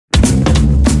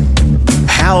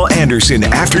Hal Anderson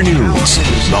Afternoons,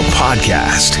 the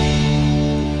podcast.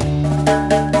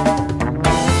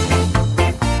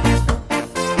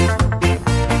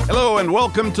 Hello and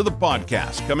welcome to the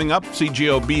podcast. Coming up,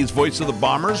 CJOB's Voice of the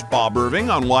Bombers, Bob Irving,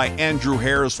 on why Andrew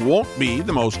Harris won't be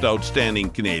the most outstanding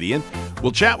Canadian.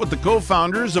 We'll chat with the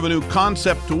co-founders of a new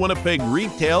concept to Winnipeg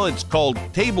retail. It's called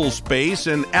Table Space,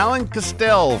 and Alan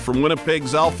Castell from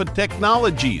Winnipeg's Alpha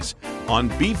Technologies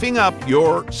on beefing up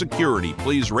your security.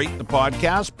 Please rate the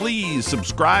podcast. Please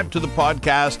subscribe to the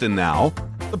podcast. And now,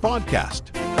 the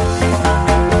podcast.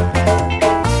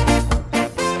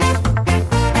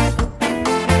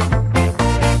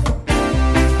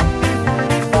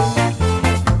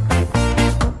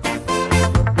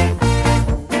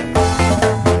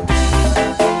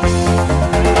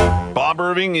 Bob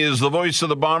Irving is the voice of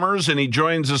the Bombers, and he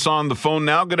joins us on the phone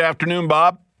now. Good afternoon,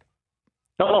 Bob.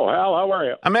 Hello, Hal. How are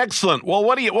you? I'm excellent. Well,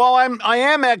 I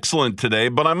am excellent today,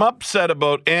 but I'm upset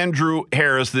about Andrew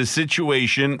Harris, this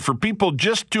situation. For people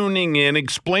just tuning in,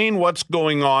 explain what's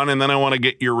going on, and then I want to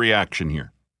get your reaction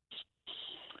here.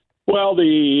 Well,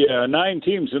 the 9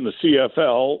 teams in the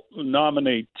CFL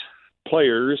nominate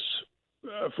players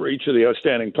for each of the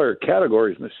outstanding player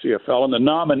categories in the CFL, and the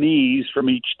nominees from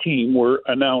each team were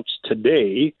announced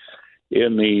today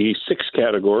in the 6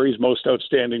 categories: most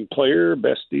outstanding player,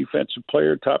 best defensive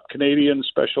player, top Canadian,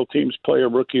 special teams player,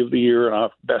 rookie of the year,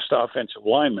 and best offensive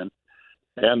lineman.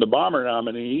 And the Bomber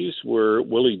nominees were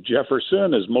Willie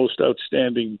Jefferson as most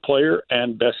outstanding player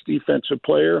and best defensive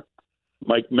player,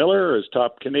 Mike Miller as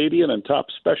top Canadian and top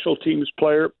special teams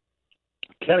player,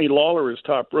 Kenny Lawler as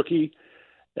top rookie,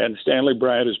 and Stanley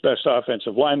Bryant as best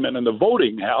offensive lineman. And the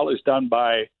voting, Hal, is done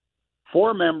by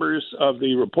 4 members of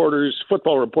the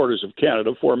Football Reporters of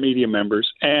Canada, 4 media members,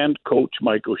 and Coach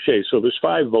Mike O'Shea. So there's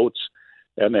 5 votes,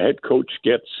 and the head coach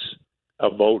gets a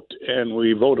vote, and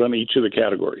we vote on each of the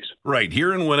categories. Right.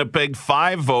 Here in Winnipeg,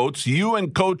 5 votes. You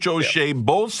and Coach O'Shea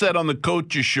both said on the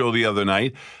Coaches Show the other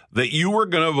night that you were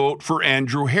going to vote for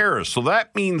Andrew Harris. So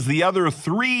that means the other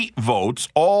 3 votes,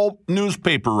 all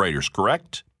newspaper writers,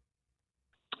 correct?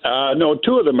 No,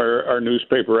 2 of them are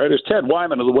newspaper writers. Ted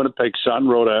Wyman of the Winnipeg Sun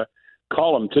wrote a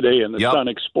column today in the Sun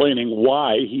explaining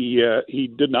why he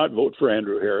did not vote for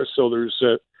Andrew Harris. So there's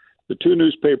the 2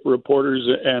 newspaper reporters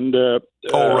and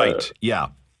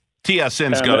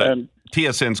TSN's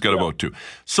got a vote too.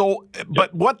 So,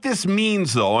 but what this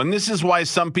means though, and this is why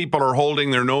some people are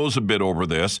holding their nose a bit over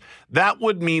this, that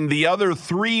would mean the other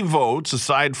 3 votes,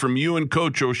 aside from you and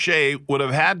Coach O'Shea, would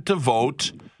have had to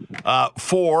vote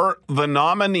for the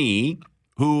nominee,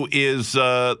 who is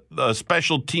a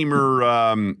special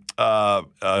teamer.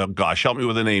 Help me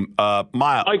with the name.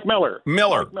 Mike Miller.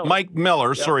 Mike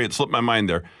Miller. Yep. Sorry, it slipped my mind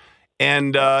there.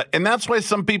 And that's why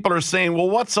some people are saying, well,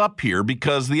 what's up here?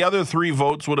 Because the other 3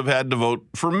 votes would have had to vote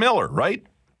for Miller, right?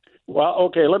 Well,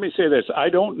 okay, let me say this. I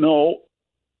don't know.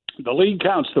 The league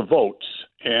counts the votes.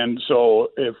 And so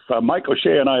if Mike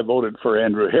O'Shea and I voted for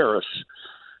Andrew Harris,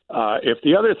 if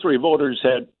the other 3 voters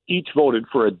had each voted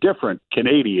for a different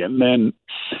Canadian, then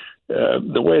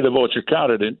the way the votes are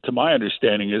counted, to my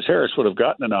understanding, is Harris would have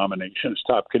gotten a nomination as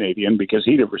top Canadian because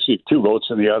he'd have received 2 votes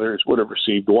and the others would have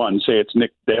received 1. Say it's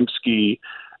Nick Dembski,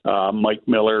 Mike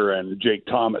Miller, and Jake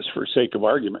Thomas, for sake of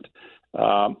argument.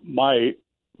 My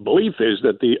belief is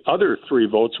that the other 3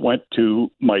 votes went to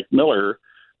Mike Miller,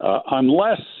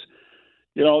 unless,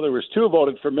 there was 2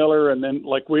 voted for Miller, and then,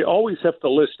 we always have to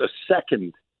list a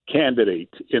second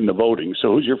candidate in the voting.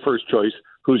 So who's your first choice?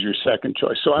 Who's your second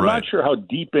choice? So I'm not sure how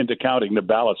deep into counting the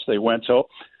ballots they went. So,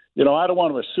 I don't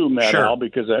want to assume that, Al,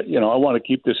 because, I want to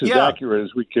keep this as accurate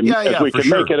as we can, make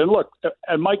it. And look,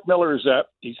 and Mike Miller's,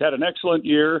 he's had an excellent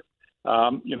year.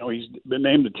 He's been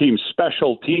named the team's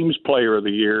special teams player of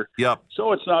the year. Yep.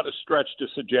 So it's not a stretch to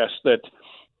suggest that,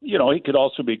 he could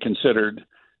also be considered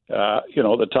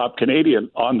the top Canadian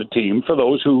on the team for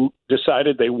those who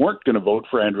decided they weren't going to vote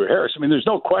for Andrew Harris. I mean, there's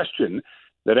no question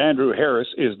that Andrew Harris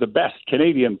is the best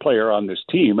Canadian player on this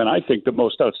team, and I think the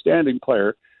most outstanding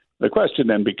player. The question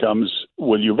then becomes,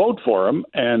 will you vote for him?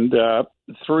 And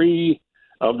 3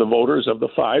 of the voters of the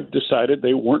 5 decided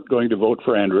they weren't going to vote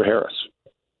for Andrew Harris.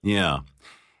 Yeah.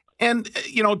 And,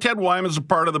 Ted Wyman is a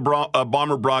part of the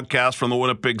Bomber broadcast from the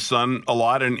Winnipeg Sun a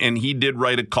lot, and he did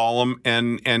write a column,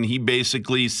 and he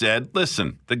basically said,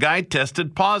 listen, the guy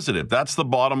tested positive. That's the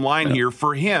bottom line here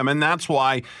for him, and that's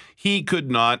why he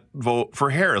could not vote for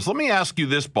Harris. Let me ask you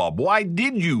this, Bob. Why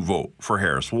did you vote for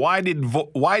Harris? Why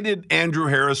did Andrew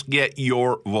Harris get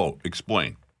your vote?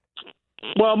 Explain.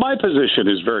 Well, my position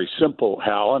is very simple,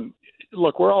 Hal, and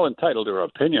look, we're all entitled to our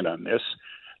opinion on this.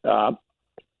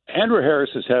 Andrew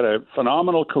Harris has had a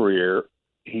phenomenal career.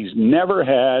 He's never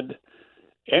had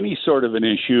any sort of an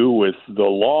issue with the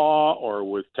law or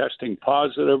with testing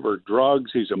positive or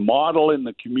drugs. He's a model in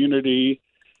the community.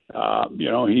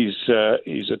 He's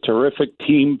a terrific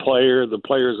team player. The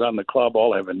players on the club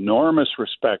all have enormous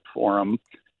respect for him.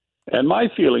 And my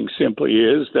feeling simply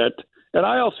is that, and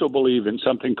I also believe in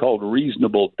something called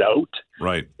reasonable doubt.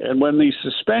 Right. And when the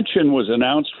suspension was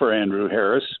announced for Andrew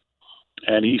Harris,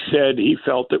 and he said he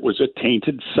felt it was a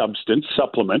tainted substance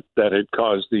supplement that had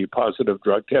caused the positive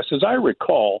drug test. As I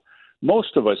recall,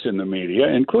 most of us in the media,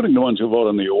 including the ones who vote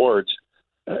on the awards,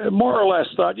 more or less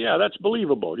thought, yeah, that's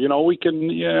believable. We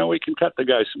can cut the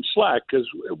guy some slack because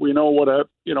we know what a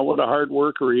hard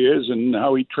worker he is and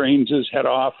how he trains his head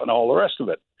off and all the rest of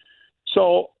it.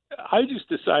 So I just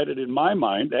decided in my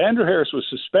mind, Andrew Harris was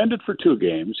suspended for 2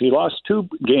 games. He lost 2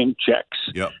 game checks.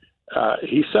 Yep.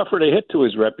 He suffered a hit to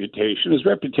his reputation. His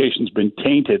reputation's been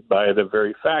tainted by the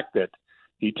very fact that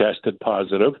he tested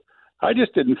positive. I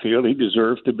just didn't feel he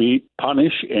deserved to be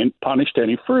punished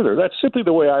any further. That's simply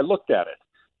the way I looked at it.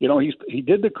 He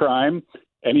did the crime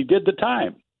and he did the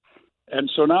time.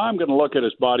 And so now I'm going to look at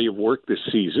his body of work this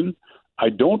season. I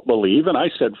don't believe, and I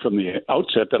said from the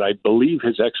outset that I believe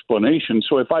his explanation.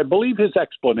 So if I believe his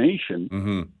explanation,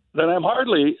 then I'm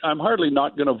hardly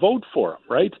not going to vote for him,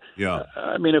 right? Yeah.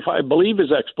 I mean, if I believe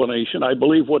his explanation, I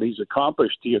believe what he's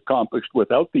accomplished, he accomplished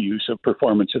without the use of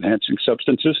performance-enhancing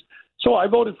substances. So I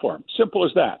voted for him. Simple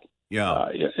as that. Yeah.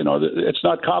 It's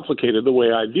not complicated the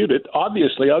way I viewed it.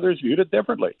 Obviously, others viewed it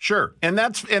differently. Sure. And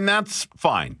that's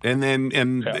fine.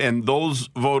 And those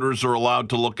voters are allowed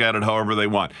to look at it however they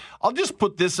want. I'll just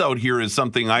put this out here as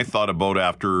something I thought about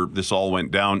after this all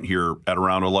went down here at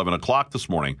around 11 o'clock this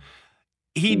morning.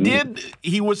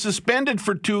 He was suspended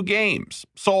for 2 games.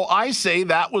 So I say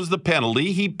that was the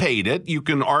penalty. He paid it. You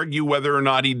can argue whether or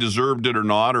not he deserved it or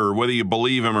not, or whether you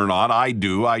believe him or not. I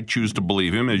do. I choose to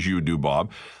believe him, as you do,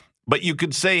 Bob. But you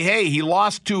could say, hey, he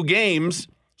lost 2 games,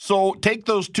 so take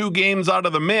those 2 games out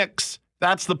of the mix.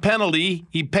 That's the penalty.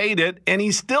 He paid it, and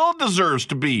he still deserves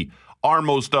to be our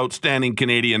most outstanding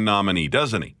Canadian nominee,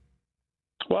 doesn't he?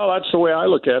 Well, that's the way I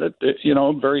look at it.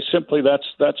 Very simply,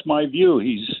 that's my view.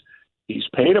 He's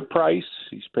paid a price.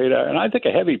 And I think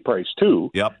a heavy price too.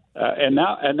 Yep. And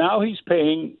now he's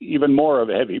paying even more of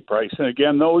a heavy price. And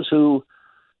again, those who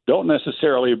don't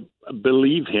necessarily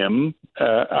believe him,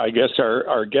 I guess,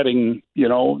 are getting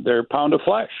their pound of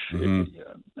flesh. And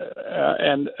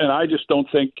I just don't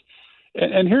think.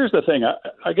 And here's the thing.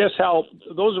 I guess how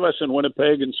those of us in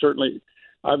Winnipeg, and certainly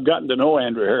I've gotten to know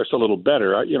Andrew Harris a little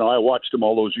better. I watched him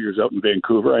all those years out in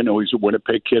Vancouver. I know he's a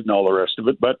Winnipeg kid and all the rest of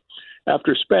it, but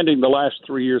after spending the last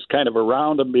 3 years kind of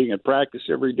around him, being at practice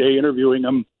every day, interviewing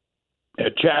him,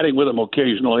 chatting with him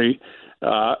occasionally,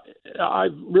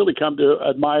 I've really come to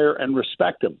admire and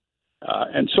respect him.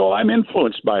 And so I'm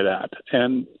influenced by that.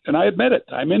 And I admit it,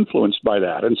 I'm influenced by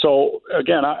that. And so,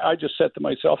 again, I just said to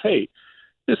myself, hey,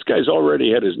 this guy's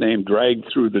already had his name dragged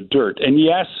through the dirt. And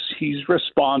yes, he's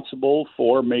responsible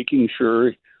for making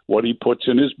sure what he puts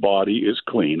in his body is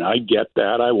clean. I get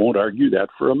that. I won't argue that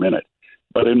for a minute.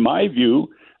 But in my view,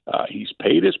 he's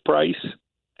paid his price,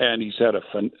 and he's had a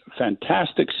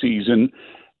fantastic season,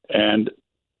 and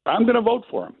I'm going to vote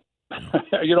for him.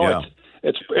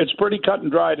 It's pretty cut and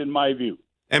dried in my view.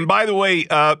 And by the way,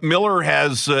 Miller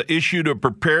has issued a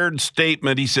prepared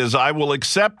statement. He says, I will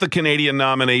accept the Canadian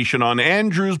nomination on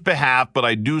Andrew's behalf, but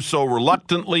I do so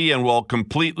reluctantly and while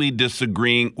completely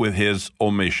disagreeing with his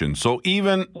omission. So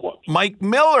even Mike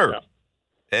Miller,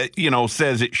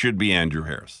 says it should be Andrew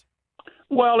Harris.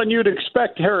 Well, and you'd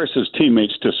expect Harris's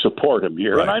teammates to support him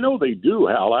here. Right. And I know they do,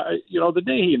 Hal. The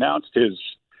day he announced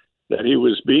that he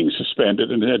was being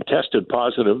suspended and had tested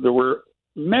positive, there were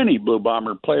many Blue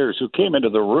Bomber players who came into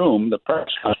the room, the press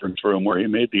conference room where he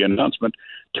made the announcement,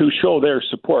 to show their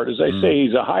support. As I say,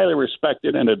 he's a highly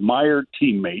respected and admired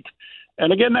teammate.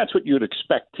 And again, that's what you'd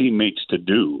expect teammates to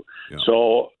do. Yeah.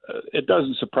 So it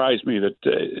doesn't surprise me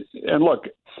that, and look,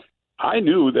 I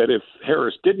knew that if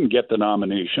Harris didn't get the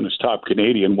nomination as top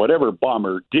Canadian, whatever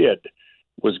Bomber did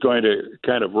was going to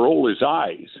kind of roll his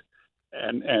eyes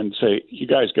and say, "You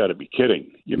guys got to be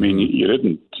kidding! You mean you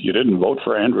didn't vote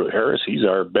for Andrew Harris? He's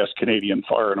our best Canadian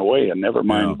far and away, and never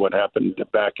mind what happened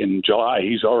back in July.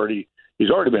 He's already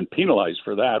been penalized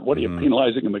for that. What are you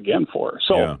penalizing him again for?"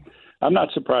 So I'm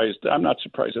not surprised. I'm not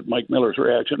surprised at Mike Miller's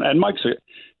reaction. And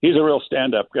he's a real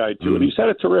stand-up guy too, and he's had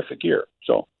a terrific year.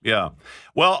 So yeah.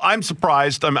 Well, I'm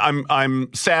surprised. I'm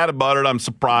sad about it. I'm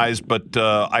surprised, but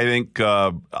I think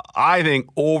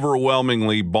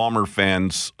overwhelmingly Bomber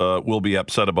fans will be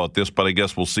upset about this. But I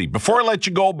guess we'll see. Before I let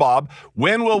you go, Bob,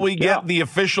 when will we get the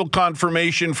official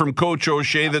confirmation from Coach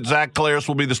O'Shea that Zach Collaros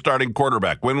will be the starting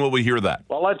quarterback? When will we hear that?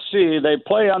 Well, let's see. They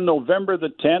play on November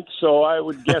the 10th, so I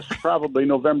would guess probably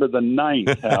November the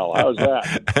 9th. Hal, how's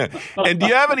that? And do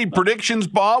you have any predictions,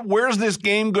 Bob? Where's this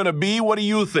game going to be? What do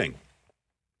you think?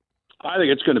 I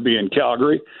think it's going to be in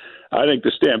Calgary. I think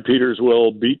the Stampeders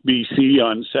will beat BC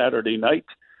on Saturday night,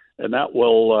 and that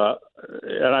will.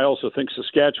 And I also think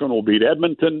Saskatchewan will beat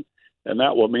Edmonton, and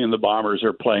that will mean the Bombers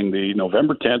are playing the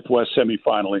November 10th West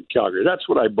semifinal in Calgary. That's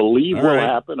what I believe will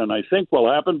happen, and I think will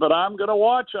happen. But I'm going to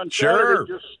watch on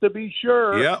Saturday just to be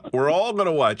sure. Yeah, we're all going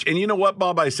to watch. And you know what,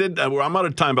 Bob? I said I'm out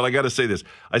of time, but I got to say this.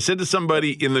 I said to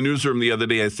somebody in the newsroom the other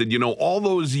day, I said, all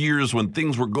those years when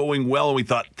things were going well, and we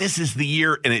thought this is the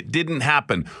year, and it didn't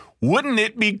happen. Wouldn't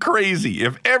it be crazy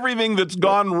if everything that's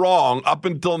gone wrong up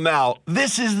until now,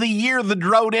 this is the year the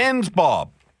drought ends, Bob?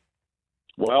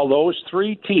 Well, those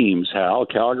three teams, Hal,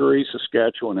 Calgary,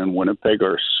 Saskatchewan, and Winnipeg,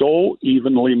 are so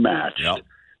evenly matched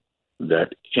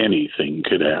that anything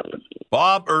could happen.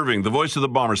 Bob Irving, the voice of the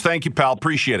Bombers. Thank you, pal.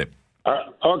 Appreciate it.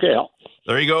 Okay, Hal.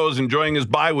 There he goes, enjoying his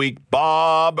bye week.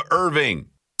 Bob Irving.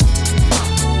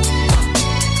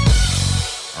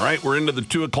 All right, we're into the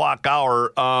 2 o'clock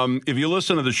hour. If you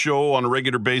listen to the show on a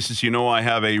regular basis, I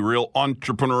have a real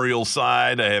entrepreneurial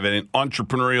side. I have an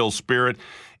entrepreneurial spirit.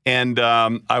 And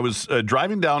I was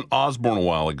driving down Osborne a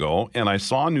while ago, and I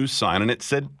saw a new sign, and it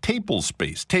said table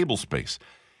space.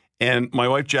 And my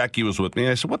wife, Jackie, was with me.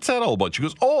 And I said, what's that all about? She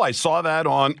goes, I saw that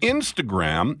on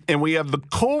Instagram, and we have the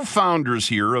co-founders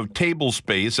here of Table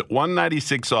Space at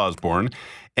 196 Osborne,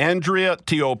 Andrea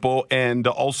Tiopo, and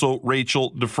also Rachel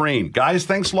Dufresne. Guys,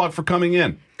 thanks a lot for coming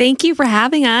in. Thank you for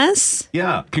having us.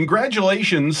 Yeah,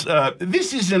 congratulations.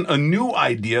 This isn't a new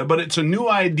idea, but it's a new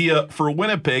idea for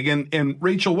Winnipeg. And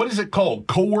Rachel, what is it called?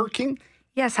 Co-working?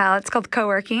 Yes, Hal, it's called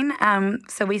co-working.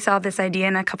 So we saw this idea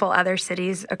in a couple other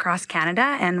cities across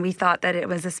Canada, and we thought that it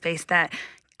was a space that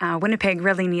Winnipeg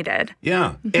really needed.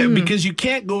 Yeah, because you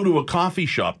can't go to a coffee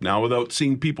shop now without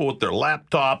seeing people with their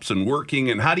laptops and working.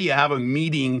 And how do you have a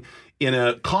meeting in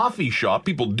a coffee shop?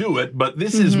 People do it, but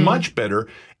this is much better.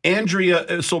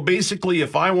 Andrea, so basically,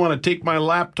 if I want to take my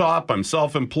laptop, I'm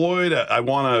self-employed, I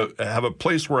want to have a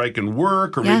place where I can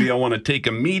work, or maybe I want to take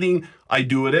a meeting, I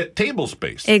do it at Table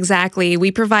Space. Exactly.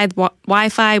 We provide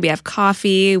Wi-Fi, we have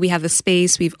coffee, we have the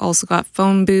space, we've also got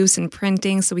phone booths and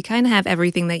printing, so we kind of have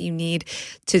everything that you need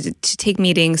to take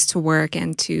meetings, to work,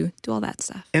 and to do all that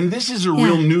stuff. And this is a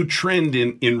real new trend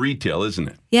in retail, isn't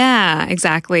it? Yeah,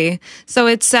 exactly. So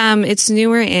it's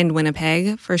newer in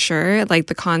Winnipeg for sure. Like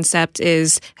the concept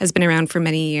has been around for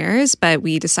many years, but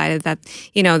we decided that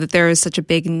that there is such a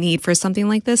big need for something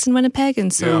like this in Winnipeg,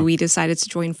 and so we decided to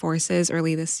join forces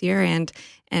early this year and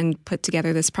put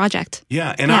together this project.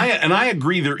 Yeah, and I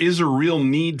agree. There is a real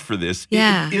need for this.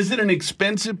 Yeah. Is it an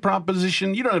expensive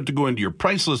proposition? You don't have to go into your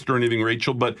price list or anything,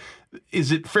 Rachel, but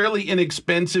is it fairly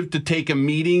inexpensive to take a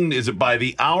meeting? Is it by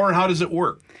the hour? How does it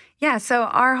work? Yeah, so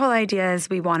our whole idea is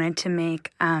we wanted to make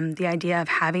the idea of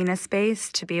having a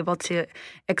space to be able to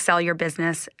excel your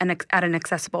business at an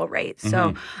accessible rate.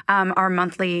 So our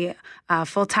monthly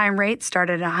full-time rate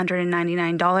started at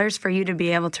 $199 for you to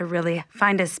be able to really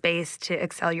find a space to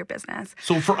excel your business.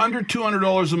 So for under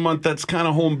 $200 a month, that's kind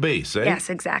of home base, eh?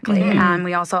 Yes, exactly.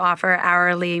 We also offer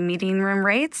hourly meeting room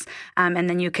rates, and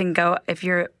then you can go, if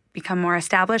you're become more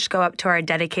established, go up to our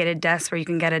dedicated desk where you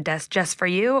can get a desk just for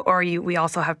you, or we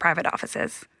also have private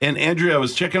offices. And Andrea, I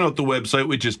was checking out the website,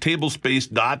 which is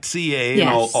tablespace.ca, and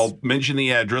I'll mention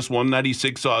the address,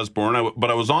 196 Osborne. But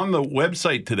I was on the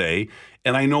website today,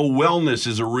 and I know wellness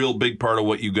is a real big part of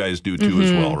what you guys do too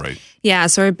as well, right? Yeah,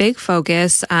 so our big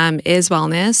focus is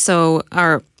wellness. So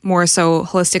our more so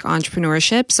holistic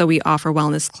entrepreneurship. So we offer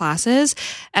wellness classes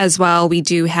as well. We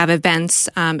do have events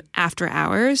after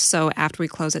hours. So after we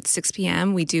close at 6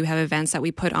 p.m., we do have events that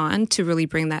we put on to really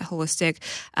bring that holistic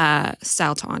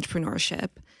style to entrepreneurship.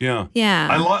 Yeah. Yeah.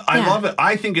 I love it.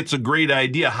 I think it's a great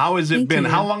idea. How has it been?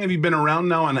 How long have you been around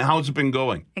now, and how's it been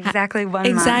going? Exactly 1 month.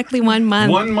 Exactly 1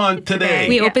 month. 1 month today.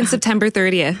 We opened September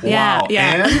 30th. Wow.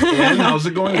 Yeah. And how's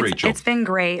it going, Rachel? It's been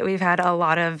great. We've had a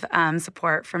lot of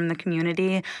support from the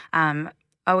community.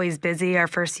 always busy. Our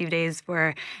first few days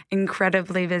were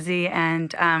incredibly busy,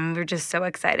 and we're just so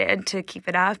excited to keep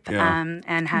it up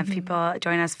and have people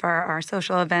join us for our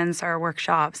social events, our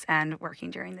workshops, and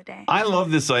working during the day. I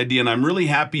love this idea, and I'm really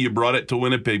happy you brought it to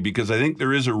Winnipeg because I think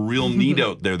there is a real need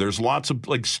out there. There's lots of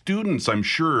students, I'm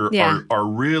sure, are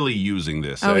really using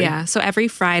this. Oh, yeah. So every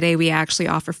Friday, we actually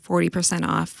offer 40%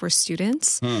 off for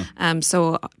students.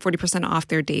 So 40% off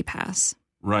their day pass.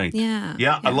 Right.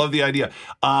 Yeah. I love the idea.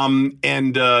 Can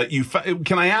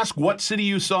I ask what city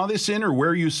you saw this in or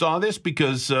where you saw this?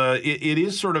 Because it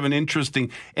is sort of an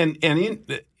interesting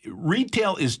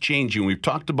retail is changing. We've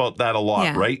talked about that a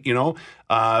lot, right?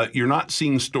 You're not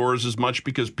seeing stores as much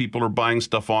because people are buying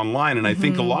stuff online. And I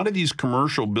think a lot of these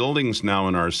commercial buildings now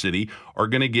in our city are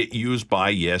going to get used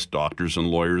by, doctors and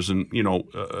lawyers and,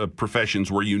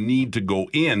 professions where you need to go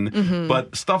in.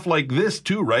 But stuff like this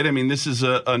too, right? I mean, this is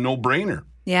a no-brainer.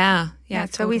 Yeah. So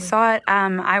totally. we saw it.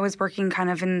 I was working kind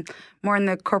of more in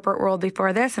the corporate world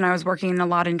before this, and I was working a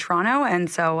lot in Toronto. And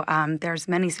so there's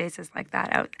many spaces like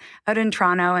that out in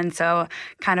Toronto. And so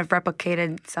kind of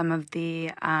replicated some of the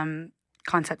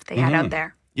concepts they had out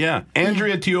there. Yeah.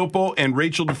 Andrea Tiopo and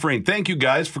Rachel Dufresne. Thank you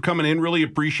guys for coming in. Really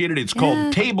appreciate it. It's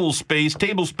called Tablespace,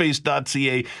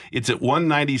 tablespace.ca. It's at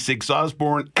 196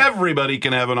 Osborne. Everybody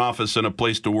can have an office and a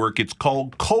place to work. It's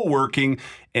called co-working,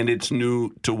 and it's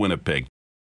new to Winnipeg.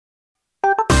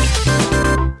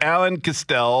 Alan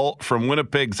Castell from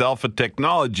Winnipeg's Alpha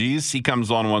Technologies. He comes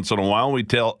on once in a while. We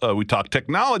talk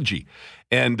technology.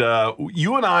 And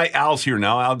you and I, Al's here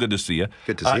now. Al, good to see you.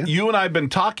 Good to see you. You and I have been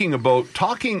talking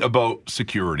about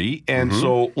security. And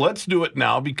so let's do it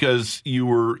now because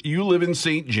you live in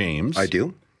St. James. I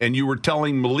do. And you were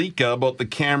telling Malika about the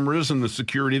cameras and the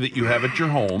security that you have at your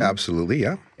home. Absolutely,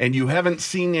 yeah. And you haven't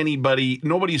seen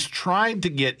nobody's tried to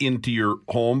get into your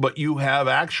home, but you have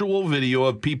actual video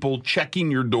of people checking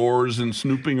your doors and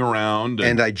snooping around.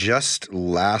 And I just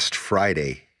last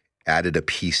Friday added a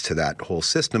piece to that whole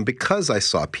system because I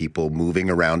saw people moving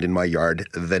around in my yard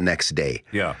the next day.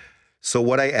 Yeah. So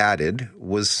what I added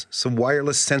was some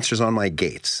wireless sensors on my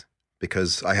gates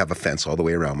because I have a fence all the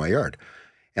way around my yard.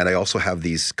 And I also have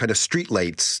these kind of street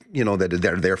lights, that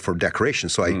are there for decoration.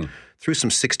 So I threw some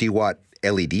 60-watt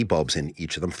LED bulbs in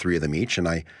each of them, 3 of them each, and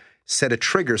I set a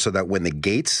trigger so that when the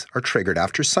gates are triggered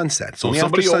after sunset. So if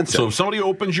somebody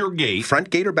opens your gate. Front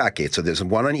gate or back gate. So there's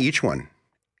one on each one.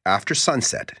 After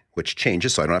sunset, which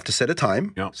changes, so I don't have to set a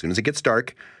time. As soon as it gets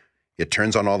dark, it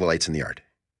turns on all the lights in the yard.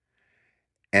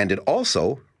 And it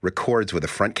also records with a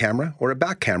front camera or a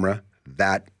back camera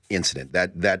that incident,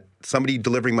 that somebody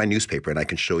delivering my newspaper, and I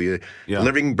can show you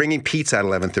bringing pizza at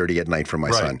 11:30 at night for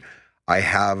my son. I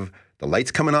have the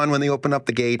lights coming on when they open up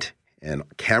the gate, and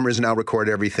cameras now record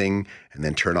everything and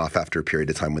then turn off after a period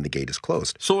of time when the gate is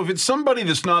closed. So if it's somebody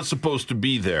that's not supposed to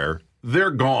be there,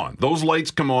 they're gone. Those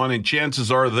lights come on, and chances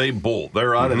are they bolt.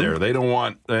 They're out of there. They don't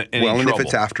want any trouble. Well, and if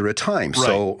it's after a time. Right.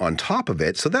 So on top of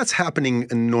it, so that's happening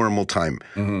in normal time.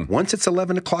 Once it's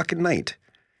 11 o'clock at night,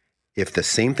 if the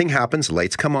same thing happens,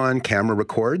 lights come on, camera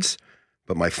records,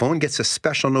 but my phone gets a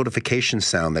special notification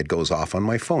sound that goes off on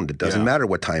my phone. It doesn't matter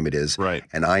what time it is,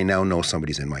 and I now know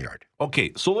somebody's in my yard.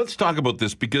 Okay, so let's talk about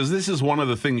this because this is one of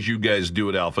the things you guys do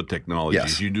at Alpha Technologies.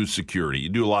 Yes. You do security. You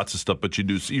do lots of stuff, but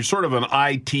you're sort of an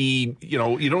IT, you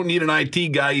don't need an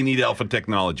IT guy, you need Alpha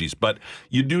Technologies, but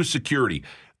you do security.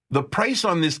 The price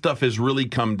on this stuff has really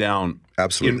come down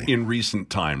in recent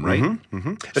time, right?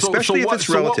 Especially if it's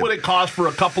relative. So what would it cost for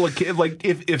a couple of kids? Like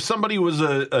if somebody was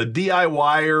a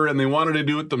DIYer and they wanted to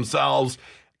do it themselves,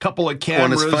 couple of cameras.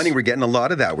 Well, and it's funny, we're getting a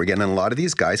lot of that. We're getting a lot of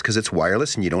these guys because it's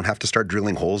wireless and you don't have to start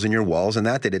drilling holes in your walls and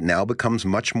that it now becomes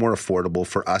much more affordable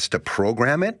for us to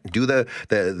program it, do the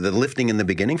lifting in the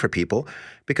beginning for people,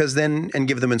 because then, and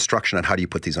give them instruction on how do you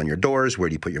put these on your doors, where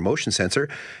do you put your motion sensor.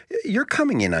 You're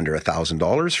coming in under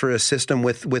 $1,000 for a system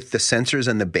with the sensors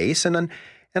and the base. And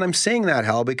I'm saying that,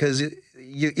 Hal, because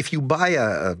if you buy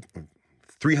a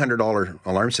 $300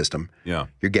 alarm system,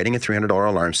 you're getting a $300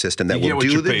 alarm system that will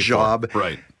do the job,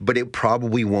 but it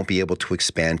probably won't be able to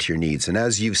expand to your needs. And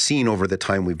as you've seen over the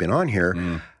time we've been on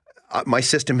here, my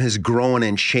system has grown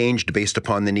and changed based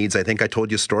upon the needs. I think I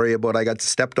told you a story about I got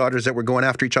stepdaughters that were going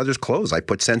after each other's clothes. I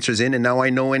put sensors in, and now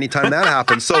I know anytime that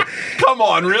happens. So, come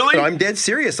on, really? I'm dead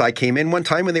serious. I came in one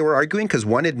time when they were arguing because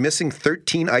one had missing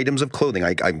 13 items of clothing.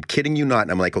 I'm kidding you not.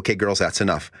 And I'm like, okay, girls, that's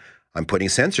enough. I'm putting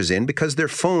sensors in because their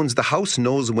phones, the house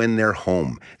knows when they're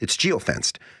home. It's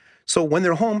geofenced. So when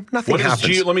they're home, nothing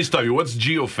happens. Let me stop you. What's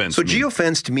geofenced So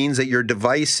geofenced means that your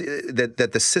device, that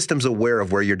the system's aware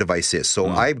of where your device is. So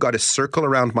I've got a circle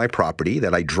around my property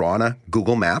that I draw on a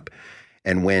Google map.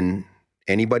 And when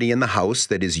anybody in the house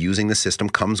that is using the system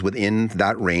comes within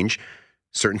that range,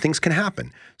 certain things can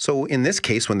happen. So in this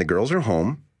case, when the girls are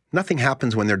home, nothing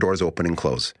happens when their doors open and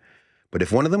close. But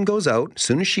if one of them goes out, as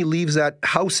soon as she leaves that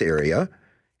house area,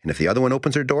 and if the other one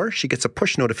opens her door, she gets a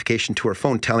push notification to her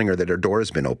phone telling her that her door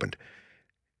has been opened.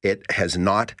 It has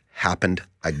not happened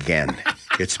again.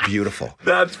 It's beautiful.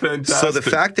 That's fantastic. So the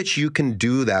fact that you can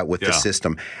do that with the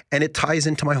system, and it ties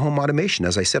into my home automation.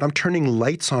 As I said, I'm turning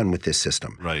lights on with this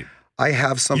system. Right. I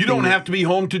have something. You don't have to be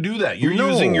home to do that. You're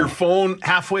using your phone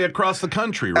halfway across the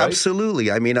country, right?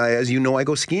 Absolutely. I mean, as you know, I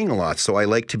go skiing a lot, so I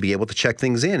like to be able to check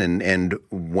things in. And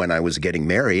when I was getting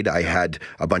married, I had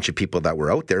a bunch of people that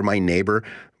were out there. My neighbor,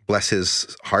 bless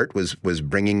his heart, was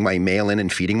bringing my mail in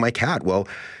and feeding my cat. Well,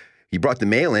 he brought the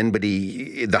mail in, but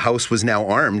the house was now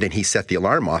armed, and he set the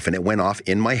alarm off, and it went off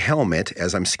in my helmet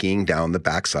as I'm skiing down the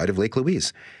backside of Lake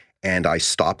Louise. And I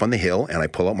stop on the hill, and I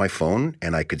pull out my phone,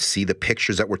 and I could see the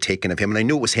pictures that were taken of him, and I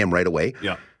knew it was him right away.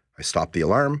 Yeah. I stopped the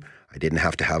alarm. I didn't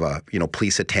have to have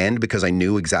police attend because I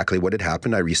knew exactly what had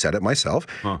happened. I reset it myself,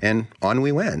 and on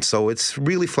we went. So it's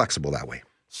really flexible that way.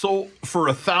 So for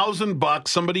 $1,000,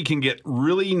 somebody can get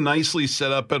really nicely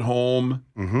set up at home.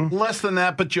 Less than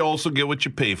that, but you also get what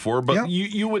you pay for. But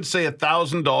you would say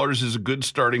 $1,000 is a good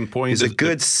starting point. It's a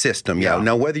good system, yeah.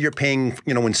 Now, whether you're paying,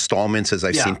 installments, as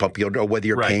I've seen people, or whether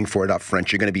you're paying for it up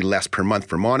front, you're going to be less per month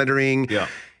for monitoring. Yeah.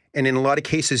 And in a lot of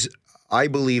cases, I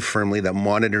believe firmly that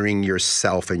monitoring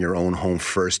yourself and your own home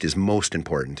first is most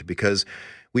important, because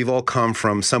we've all come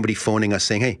from somebody phoning us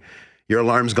saying, hey, your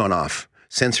alarm's gone off.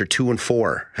 Sensor 2 and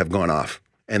 4 have gone off.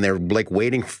 And they're like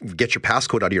waiting, get your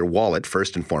passcode out of your wallet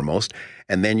first and foremost.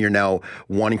 And then you're now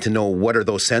wanting to know what are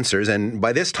those sensors. And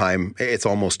by this time, it's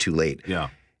almost too late.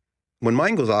 Yeah. When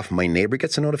mine goes off, my neighbor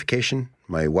gets a notification,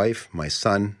 my wife, my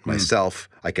son, myself.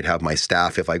 I could have my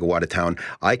staff if I go out of town.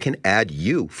 I can add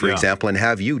you, for example, and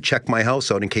have you check my house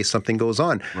out in case something goes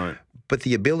on. Right. But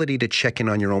the ability to check in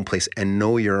on your own place and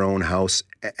know your own house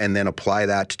and then apply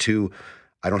that to,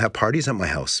 I don't have parties at my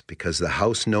house because the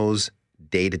house knows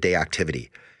day-to-day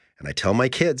activity. And I tell my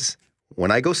kids,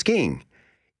 when I go skiing,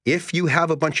 if you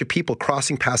have a bunch of people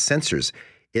crossing past sensors,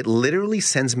 it literally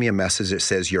sends me a message that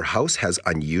says, your house has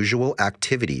unusual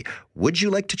activity. Would you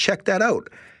like to check that out?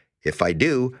 If I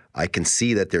do, I can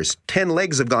see that there's 10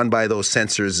 legs have gone by those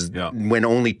sensors when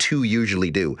only 2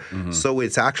 usually do. So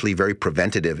it's actually very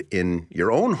preventative in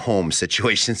your own home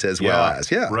situations as well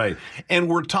as. Right. And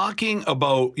we're talking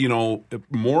about,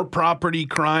 more property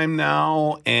crime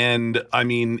now. And I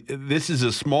mean, this is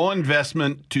a small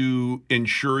investment to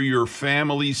ensure your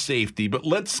family's safety. But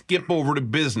let's skip over to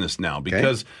business now,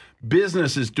 because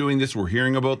business is doing this. We're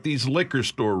hearing about these liquor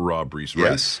store robberies,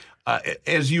 right? Yes.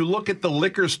 As you look at the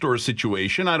liquor store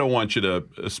situation, I don't want you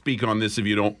to speak on this if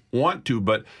you don't want to,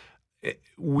 but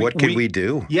what can we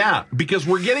do? Yeah, because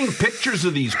we're getting pictures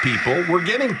of these people. We're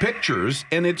getting pictures,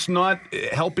 and it's not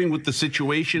helping with the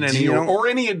situation or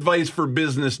any advice for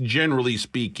business, generally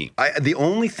speaking. The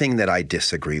only thing that I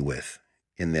disagree with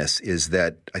in this is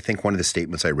that I think one of the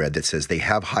statements I read that says they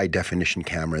have high-definition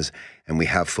cameras and we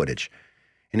have footage.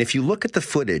 And if you look at the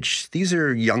footage, these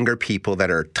are younger people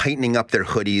that are tightening up their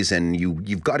hoodies, and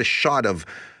you've got a shot of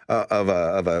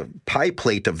a pie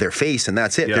plate of their face, and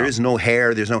that's it. Yeah. There is no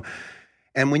hair.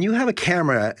 And when you have a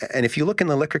camera, and if you look in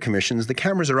the liquor commissions, the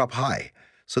cameras are up high.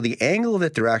 So the angle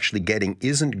that they're actually getting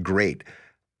isn't great.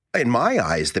 In my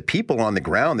eyes, the people on the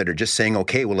ground that are just saying,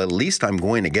 okay, well, at least I'm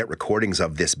going to get recordings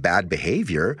of this bad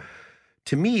behavior.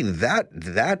 To me,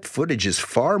 that footage is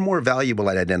far more valuable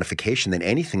at identification than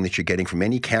anything that you're getting from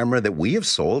any camera that we have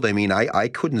sold. I mean, I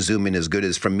couldn't zoom in as good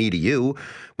as from me to you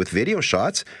with video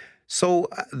shots. So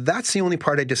that's the only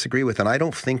part I disagree with. And I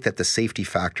don't think that the safety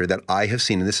factor that I have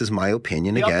seen, and this is my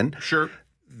opinion again,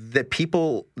 that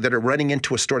people that are running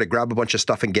into a store to grab a bunch of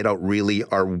stuff and get out really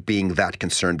are being that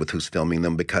concerned with who's filming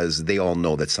them, because they all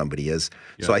know that somebody is.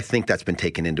 Yeah. So I think that's been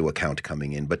taken into account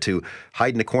coming in. But to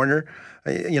hide in a corner,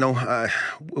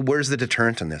 where's the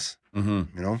deterrent in this?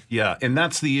 Yeah, and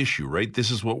that's the issue, right?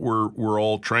 This is what we're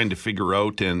all trying to figure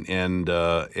out, and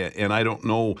I don't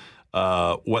know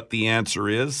what the answer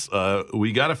is.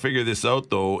 We got to figure this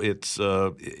out, though.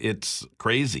 It's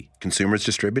crazy. Consumers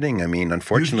distributing. I mean,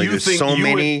 unfortunately, there's so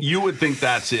many. You would think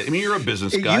that's it. I mean, you're a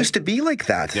business guy. It used to be like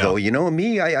that, though.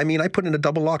 Me, I put in a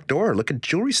double locked door. Look at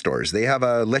jewelry stores. They have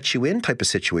a let you in type of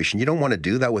situation. You don't want to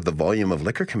do that with the volume of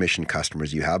liquor commission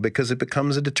customers you have, because it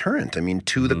becomes a deterrent. I mean,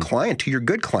 to the client, to your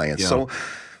good clients. Yeah. So,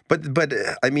 but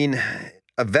I mean,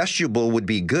 a vestibule would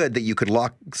be good that you could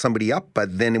lock somebody up,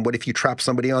 but then what if you trap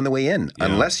somebody on the way in? Yeah.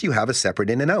 Unless you have a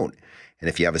separate in and out. And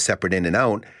if you have a separate in and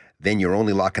out, then you're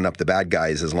only locking up the bad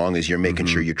guys as long as you're making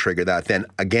sure you trigger that. Then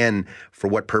again, for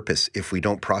what purpose? If we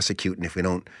don't prosecute and if we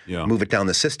don't move it down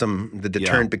the system, the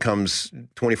deterrent becomes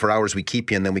 24 hours we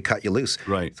keep you and then we cut you loose.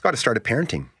 Right. It's got to start at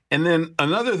parenting. And then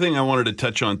another thing I wanted to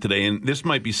touch on today, and this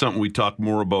might be something we talk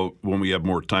more about when we have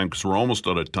more time because we're almost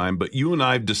out of time, but you and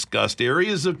I have discussed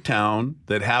areas of town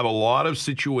that have a lot of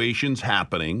situations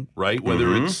happening, right?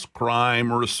 Whether it's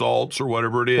crime or assaults or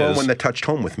whatever it is. Well, when that touched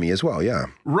home with me as well, yeah.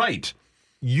 Right.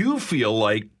 You feel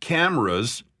like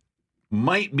cameras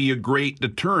might be a great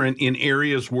deterrent in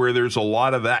areas where there's a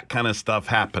lot of that kind of stuff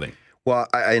happening. Well,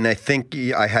 I think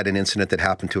I had an incident that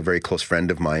happened to a very close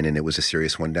friend of mine, and it was a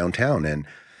serious one downtown. And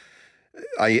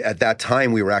at that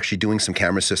time, we were actually doing some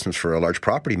camera systems for a large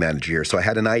property manager here. So I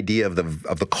had an idea of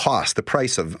the cost, the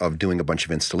price of doing a bunch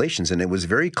of installations. And it was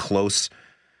very close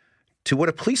to what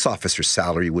a police officer's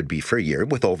salary would be for a year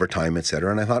with overtime, et cetera.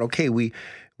 And I thought, okay, we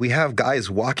have guys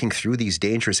walking through these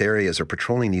dangerous areas or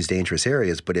patrolling these dangerous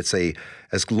areas, but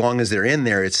as long as they're in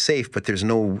there, it's safe, but there's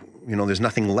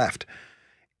nothing left.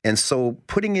 And so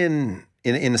putting in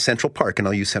the Central Park, and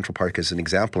I'll use Central Park as an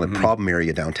example, in problem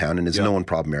area downtown, and is known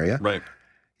problem area. Right.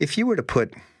 If you were to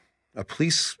put a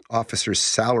police officer's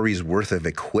salary's worth of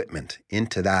equipment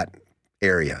into that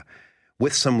area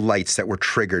with some lights that were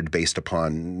triggered based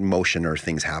upon motion or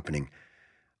things happening,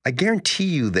 I guarantee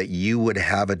you that you would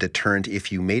have a deterrent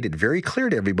if you made it very clear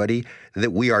to everybody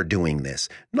that we are doing this.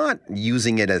 Not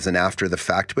using it as an after the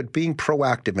fact, but being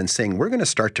proactive and saying, we're going to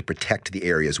start to protect the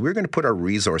areas. We're going to put our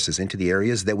resources into the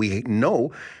areas that we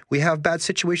know we have bad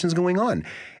situations going on.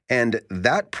 And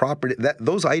that property,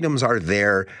 those items are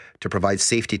there to provide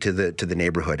safety to the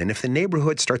neighborhood. And if the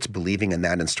neighborhood starts believing in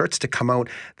that and starts to come out,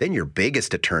 then your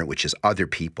biggest deterrent, which is other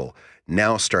people,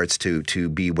 now starts to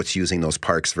be what's using those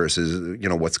parks versus,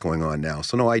 what's going on now.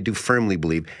 So no, I do firmly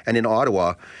believe. And in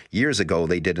Ottawa, years ago,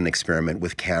 they did an experiment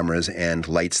with cameras and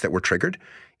lights that were triggered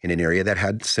in an area that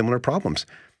had similar problems.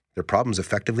 Their problems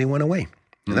effectively went away.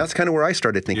 And that's kind of where I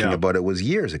started thinking about it, was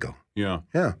years ago. Yeah.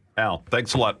 Yeah. Al,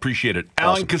 thanks a lot. Appreciate it. Awesome.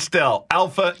 Alan Castell,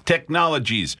 Alpha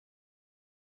Technologies.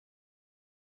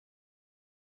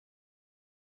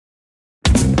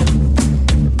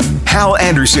 Hal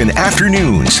Anderson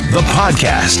Afternoons, the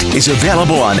podcast, is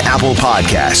available on Apple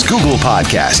Podcasts, Google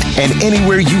Podcasts, and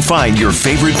anywhere you find your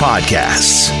favorite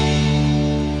podcasts.